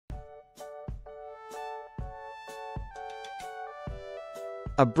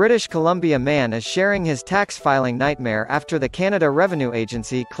A British Columbia man is sharing his tax filing nightmare after the Canada Revenue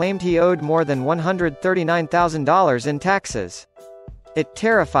Agency claimed he owed more than $139,000 in taxes. It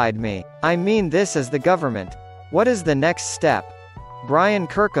terrified me. I mean, this is the government. What is the next step? Brian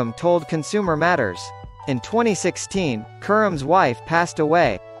Kirkham told Consumer Matters. In 2016, Kirham's wife passed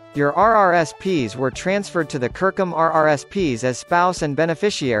away. Your RRSPs were transferred to the Kirkham RRSPs as spouse and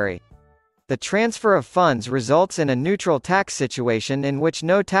beneficiary. The transfer of funds results in a neutral tax situation in which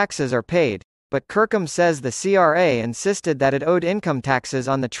no taxes are paid, but Kirkham says the CRA insisted that it owed income taxes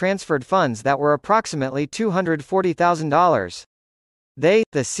on the transferred funds that were approximately $240,000. The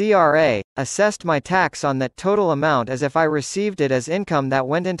CRA, assessed my tax on that total amount as if I received it as income that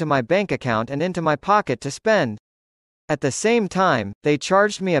went into my bank account and into my pocket to spend. At the same time, they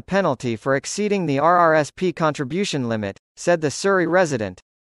charged me a penalty for exceeding the RRSP contribution limit, said the Surrey resident.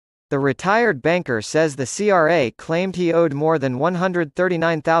 The retired banker says the CRA claimed he owed more than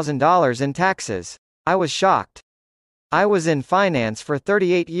 $139,000 in taxes. I was shocked. I was in finance for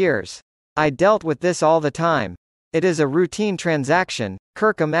 38 years. I dealt with this all the time. It is a routine transaction,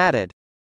 Kirkham added.